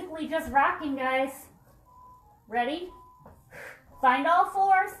 Basically just rocking, guys. Ready? Find all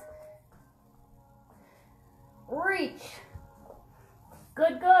fours. Reach.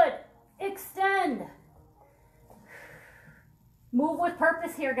 Good, good. Extend. Move with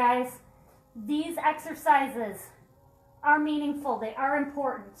purpose here, guys. These exercises are meaningful. They are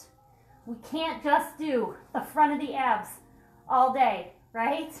important. We can't just do the front of the abs all day,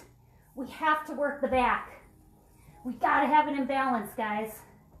 right? We have to work the back. We gotta have it in balance, guys.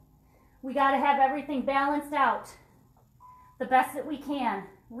 We got to have everything balanced out the best that we can.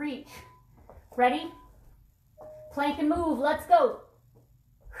 Reach. Ready? Plank and move. Let's go.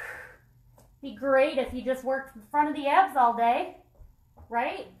 Be great if you just worked in front of the abs all day,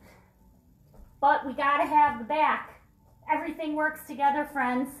 right? But we got to have the back. Everything works together,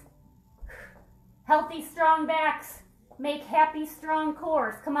 friends. Healthy, strong backs make happy, strong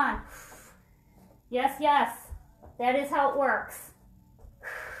cores. Come on. Yes, yes. That is how it works.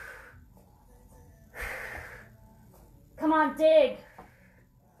 Come on, dig.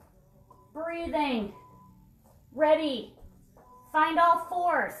 Breathing. Ready. Find all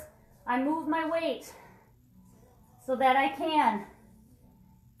fours. I move my weight so that I can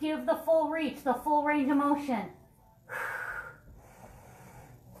give the full reach, the full range of motion.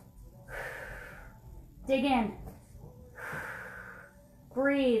 Dig in.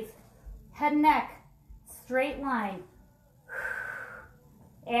 Breathe. Head and neck, straight line.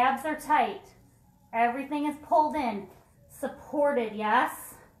 Abs are tight. Everything is pulled in, supported,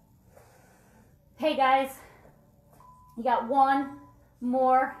 yes? Hey guys, you got one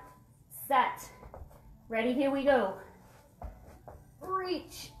more set. Ready? Here we go.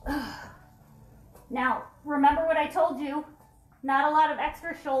 Reach. Now, remember what I told you? Not a lot of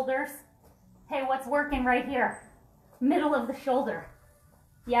extra shoulders. Hey, what's working right here? Middle of the shoulder.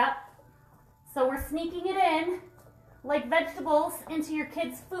 Yep. So we're sneaking it in like vegetables into your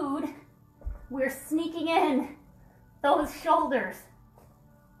kids' food. We're sneaking in those shoulders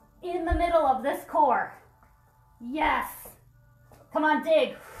in the middle of this core. Yes. Come on,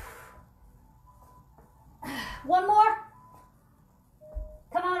 dig. One more.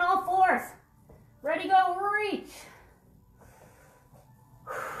 Come on, all fours. Ready, go, reach.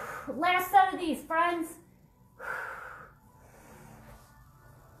 Last set of these, friends.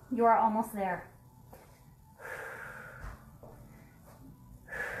 You are almost there.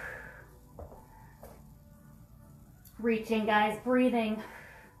 Reaching, guys, breathing.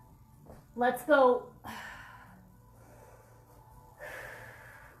 Let's go.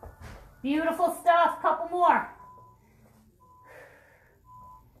 Beautiful stuff. Couple more.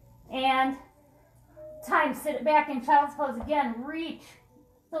 And time. Sit it back in child's pose again. Reach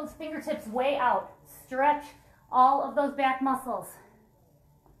those fingertips way out. Stretch all of those back muscles.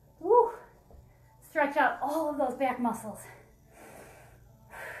 Woo. Stretch out all of those back muscles.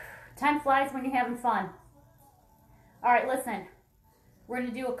 Time flies when you're having fun. All right, listen. We're going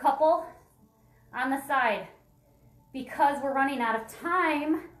to do a couple on the side. Because we're running out of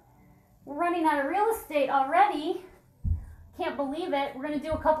time, we're running out of real estate already. Can't believe it. We're going to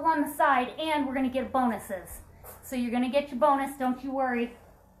do a couple on the side, and we're going to get bonuses. So you're going to get your bonus. Don't you worry.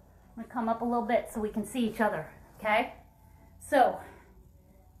 I'm going to come up a little bit so we can see each other, okay? So,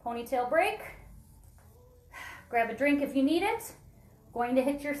 ponytail break. Grab a drink if you need it. Going to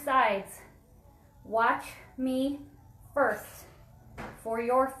hit your sides. Watch me first. For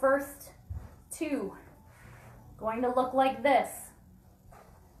your first two. Going to look like this.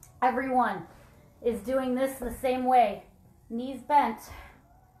 Everyone is doing this the same way. Knees bent.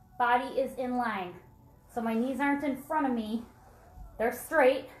 Body is in line. So my knees aren't in front of me. They're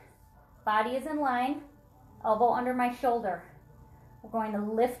straight. Body is in line. Elbow under my shoulder. We're going to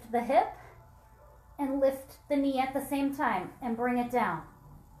lift the hip and lift the knee at the same time and bring it down.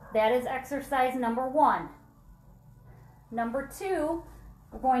 That is exercise number one. Number two,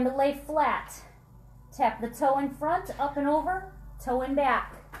 we're going to lay flat. Tap the toe in front, up and over, toe in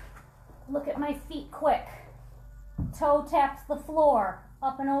back. Look at my feet quick. Toe taps the floor,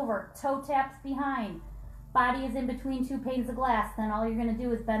 up and over, toe taps behind. Body is in between two panes of glass. Then all you're going to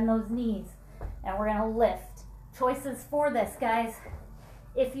do is bend those knees. And we're going to lift. Choices for this, guys.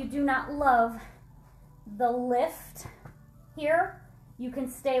 If you do not love the lift here, you can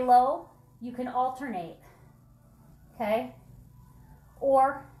stay low. You can alternate. Okay?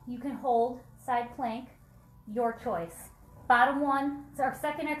 Or you can hold side plank. Your choice. Bottom one, it's our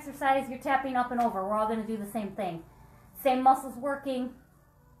second exercise. You're tapping up and over. We're all going to do the same thing. Same muscles working.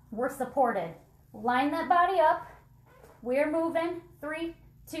 We're supported. Line that body up. We're moving. 3,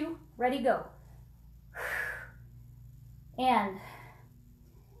 2, ready, go. And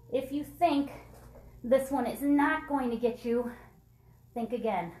if you think this one is not going to get you, think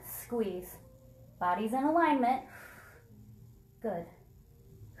again. Squeeze. Body's in alignment. Good.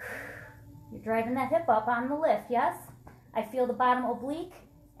 You're driving that hip up on the lift, yes? I feel the bottom oblique,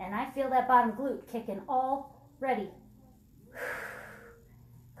 and I feel that bottom glute kicking already.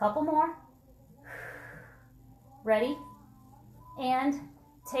 Couple more. Ready? And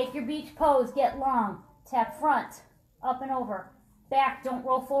take your beach pose. Get long. Tap front, up and over. Back, don't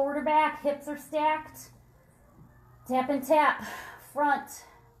roll forward or back. Hips are stacked. Tap and tap. Front,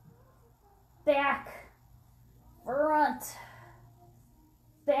 back, front,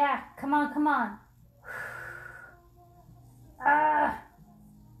 back. Come on, come on.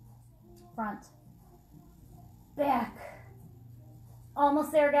 Front, back.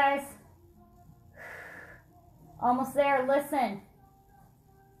 Almost there, guys. Almost there. Listen.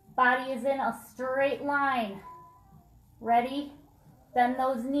 Body is in a straight line. Ready? Bend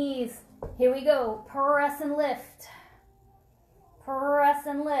those knees. Here we go. Press and lift. Press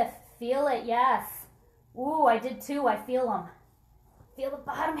and lift. Feel it, yes. Ooh, I did too. I feel them. Feel the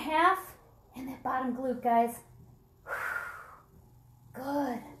bottom half and that bottom glute, guys.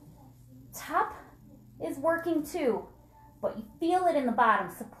 Good. Top is working too, but you feel it in the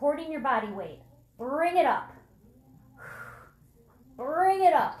bottom, supporting your body weight. Bring it up. Bring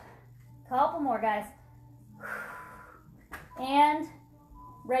it up. Couple more, guys. And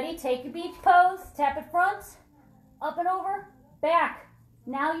ready, take your beach pose. Tap it front, up and over, back.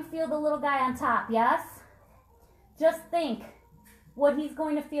 Now you feel the little guy on top, yes? Just think what he's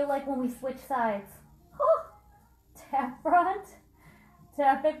going to feel like when we switch sides. Tap front,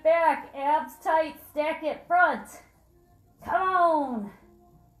 tap it back, abs tight, stack it front. Come on.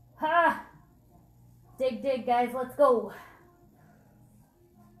 Ha. Dig, dig, guys, let's go.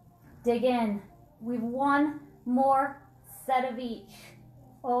 Dig in. We've one more set of each.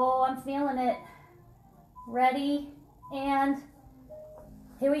 Oh, I'm feeling it. Ready, and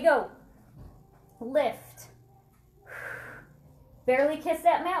here we go. Lift. Barely kiss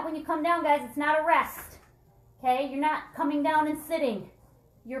that mat when you come down, guys. It's not a rest. Okay, you're not coming down and sitting.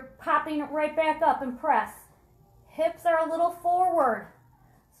 You're popping it right back up and press. Hips are a little forward.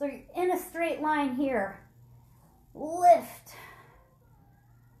 So you're in a straight line here. Lift.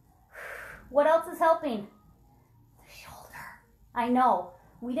 What else is helping? The shoulder. I know.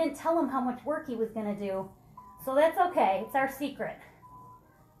 We didn't tell him how much work he was going to do. So that's okay. It's our secret.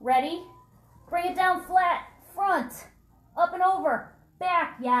 Ready? Bring it down flat. Front. Up and over.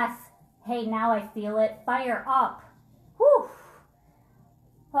 Back. Yes. Hey, now I feel it. Fire up. Whew.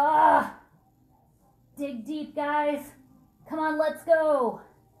 Ah. Dig deep, guys. Come on, let's go.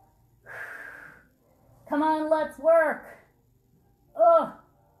 Come on, let's work. Oh.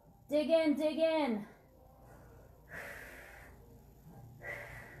 Dig in, dig in.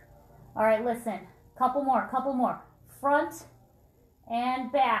 All right, listen. Couple more, couple more. Front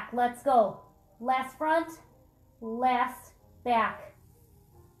and back. Let's go. Last front, last back.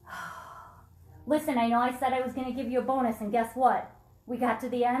 Listen, I know I said I was going to give you a bonus, and guess what? We got to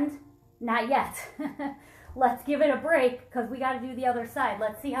the end? Not yet. Let's give it a break because we got to do the other side.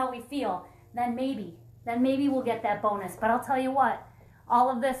 Let's see how we feel. Then maybe we'll get that bonus. But I'll tell you what, all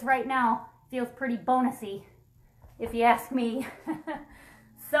of this right now feels pretty bonusy, if you ask me.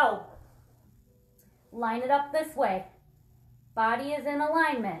 So, line it up this way. Body is in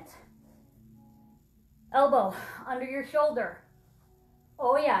alignment. Elbow under your shoulder.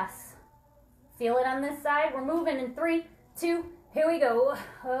 Oh yes. Feel it on this side. We're moving in 3, 2, here we go.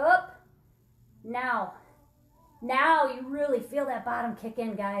 Up. Now you really feel that bottom kick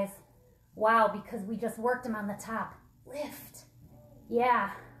in, guys. Wow, because we just worked them on the top. Lift.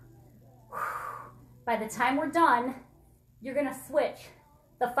 Yeah. By the time we're done, you're gonna switch.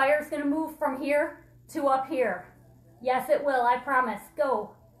 The fire's gonna move from here to up here. Yes, it will, I promise.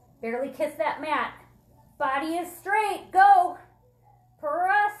 Go. Barely kiss that mat. Body is straight. Go.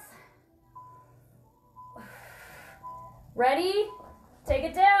 Press. Ready? Take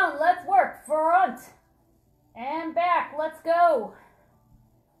it down. Let's work. Front and back. Let's go.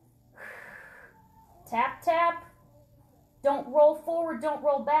 Tap, tap. Don't roll forward. Don't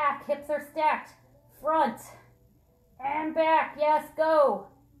roll back. Hips are stacked. Front and back. Yes, go.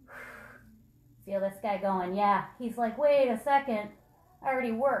 Feel this guy going. Yeah, he's like, wait a second. I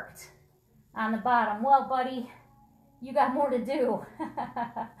already worked on the bottom. Well, buddy, you got more to do.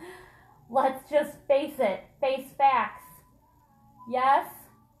 Let's just face it. Face facts. Yes,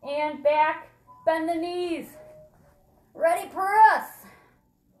 and back. Bend the knees. Ready, press.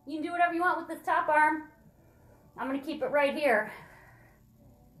 You can do whatever you want with this top arm. I'm going to keep it right here.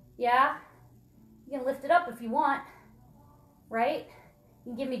 Yeah, you can lift it up if you want, right?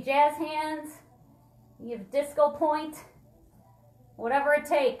 You can give me jazz hands. You give disco point. Whatever it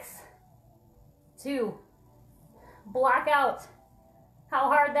takes to block out how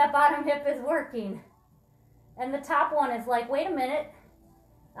hard that bottom hip is working. And the top one is like, wait a minute,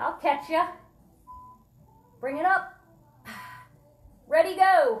 I'll catch ya. Bring it up. Ready,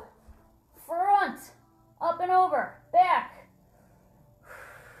 go. Front, up and over, back.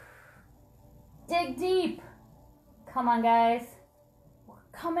 Dig deep. Come on, guys. We're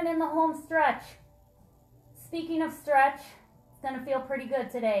coming in the home stretch. Speaking of stretch, it's gonna feel pretty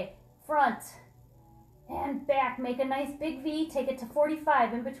good today. front, and back. Make a nice big V. Take it to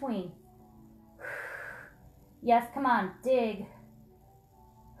 45 in between. Yes, come on, dig.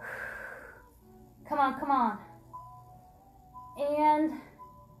 Come on, come on. And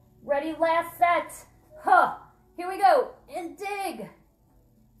ready, last set. Huh, here we go, and dig.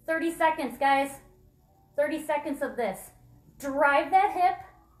 30 seconds, guys. 30 seconds of this. Drive that hip,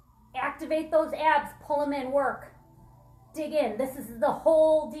 activate those abs, pull them in, work. Dig in, this is the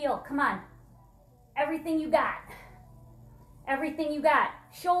whole deal, come on. Everything you got. Everything you got.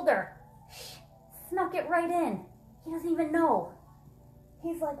 Shoulder. Shh. Snuck it right in. He doesn't even know.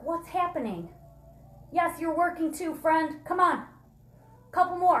 He's like, what's happening? Yes, you're working too, friend. Come on.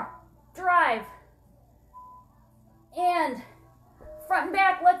 Couple more. Drive. And front and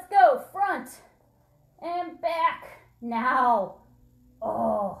back. Let's go. Front and back. Now.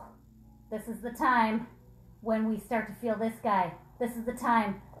 Oh, this is the time when we start to feel this guy. This is the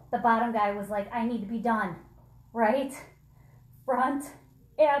time the bottom guy was like, I need to be done. Right? Front,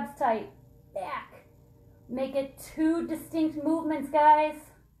 abs tight, back. Make it 2 distinct movements, guys.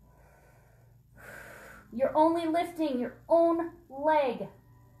 You're only lifting your own leg.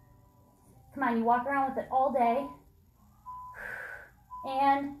 Come on, you walk around with it all day.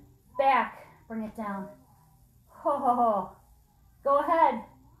 And back. Bring it down. Ho, ho, ho. Go ahead.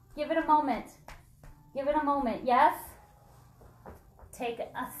 Give it a moment. Give it a moment. Yes? Take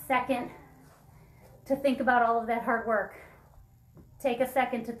a second to think about all of that hard work. Take a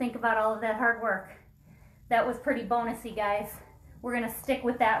second to think about all of that hard work. That was pretty bonusy, guys. We're going to stick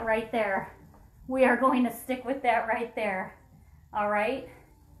with that right there. We are going to stick with that right there. All right?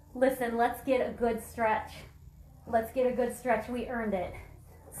 Listen, let's get a good stretch. Let's get a good stretch. We earned it.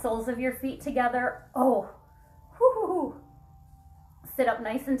 Soles of your feet together. Oh. Whoo. Sit up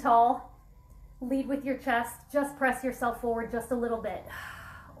nice and tall. Lead with your chest. Just press yourself forward just a little bit.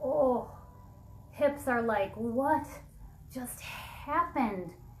 Oh. Hips are like, what just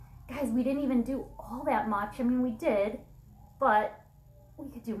happened? Guys, we didn't even do all that much. I mean, we did, but we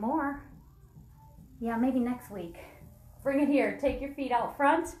could do more. Yeah, maybe next week. Bring it here. Take your feet out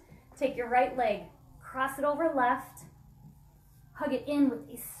front. Take your right leg. Cross it over left. Hug it in with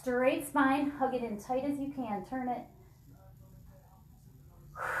a straight spine. Hug it in tight as you can. Turn it.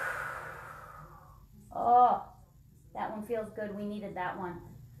 Oh, that one feels good. We needed that one.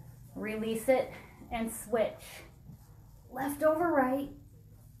 Release it and switch. Left over right.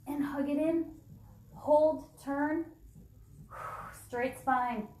 And hug it in. Hold, turn. Straight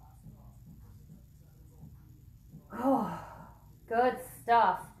spine. Oh, good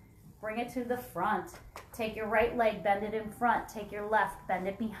stuff. Bring it to the front. Take your right leg, bend it in front. Take your left, bend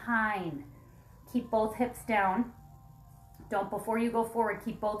it behind. Keep both hips down. Don't, before you go forward,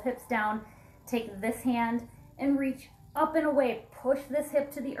 keep both hips down. Take this hand and reach up and away. Push this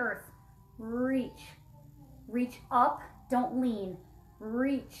hip to the earth. Reach. Reach up, don't lean.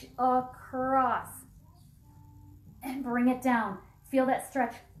 Reach across and bring it down. Feel that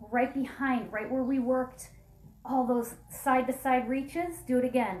stretch right behind, right where we worked all those side-to-side reaches. Do it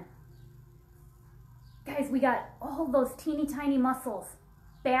again. Guys, we got all those teeny tiny muscles.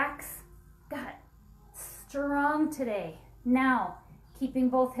 Backs got strong today. Now, keeping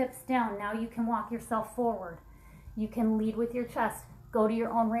both hips down. Now you can walk yourself forward. You can lead with your chest. Go to your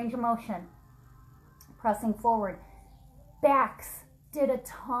own range of motion. Pressing forward. Backs did a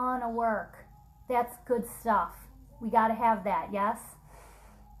ton of work. That's good stuff. We got to have that, yes?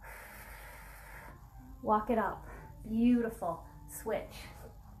 Walk it up. Beautiful. Switch.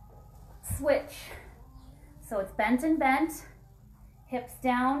 Switch. So it's bent and bent. Hips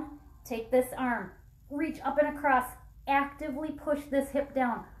down. Take this arm. Reach up and across. Actively push this hip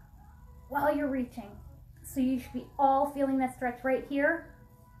down while you're reaching. So you should be all feeling that stretch right here.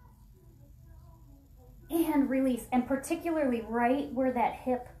 And release, and particularly right where that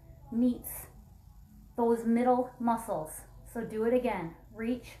hip meets those middle muscles. So do it again.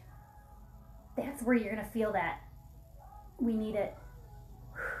 Reach. That's where you're going to feel that. We need it.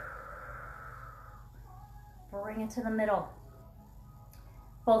 Bring it to the middle.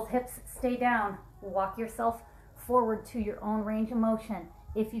 Both hips stay down. Walk yourself forward to your own range of motion.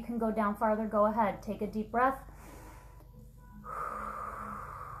 If you can go down farther, go ahead. Take a deep breath.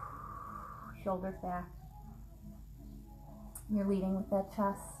 Shoulders back. You're leading with that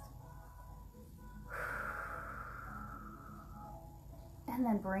chest. And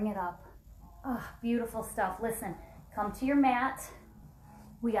then bring it up. Oh, beautiful stuff. Listen, come to your mat.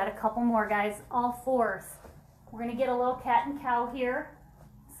 We got a couple more, guys. All fours. We're going to get a little cat and cow here.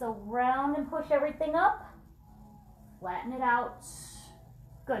 So round and push everything up. Flatten it out.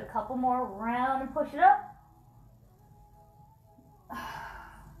 Good. Couple more. Round and push it up.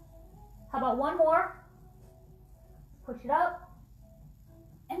 about one more? Push it up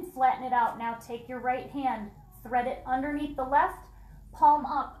and flatten it out. Now take your right hand, thread it underneath the left, palm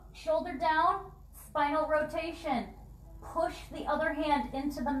up, shoulder down, spinal rotation. Push the other hand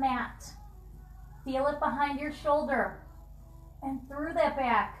into the mat. Feel it behind your shoulder and through that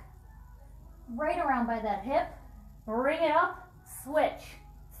back, right around by that hip. Bring it up, switch.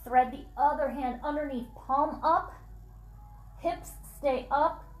 Thread the other hand underneath, palm up, hips stay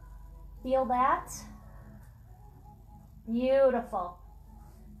up. Feel that? Beautiful.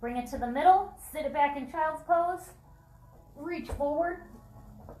 Bring it to the middle, sit it back in child's pose, reach forward.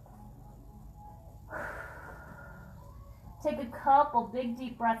 Take a couple big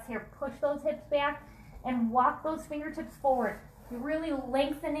deep breaths here. Push those hips back and walk those fingertips forward. You're really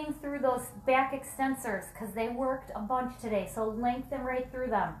lengthening through those back extensors because they worked a bunch today, so lengthen right through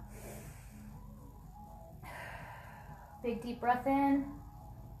them. Big deep breath in.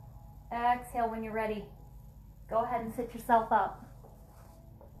 Exhale when you're ready. Go ahead and sit yourself up.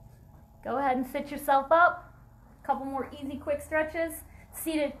 Go ahead and sit yourself up. A couple more easy quick stretches.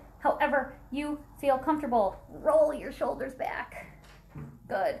 Seated however you feel comfortable. Roll your shoulders back.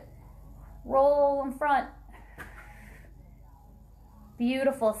 Good. Roll in front.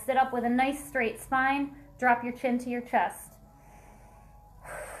 Beautiful. Sit up with a nice straight spine. Drop your chin to your chest.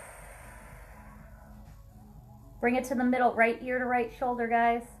 Bring it to the middle, right ear to right shoulder,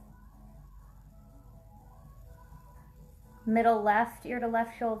 guys. Middle left ear to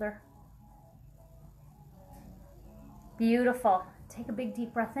left shoulder. Beautiful. Take a big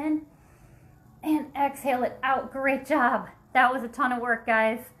deep breath in and exhale it out. Great job. That was a ton of work,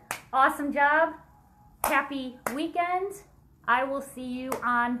 guys. Awesome job. Happy weekend. I will see you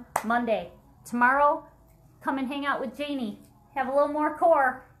on Monday. Tomorrow, come and hang out with Janie. Have a little more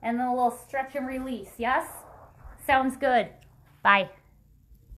core and then a little stretch and release, yes? Sounds good. Bye.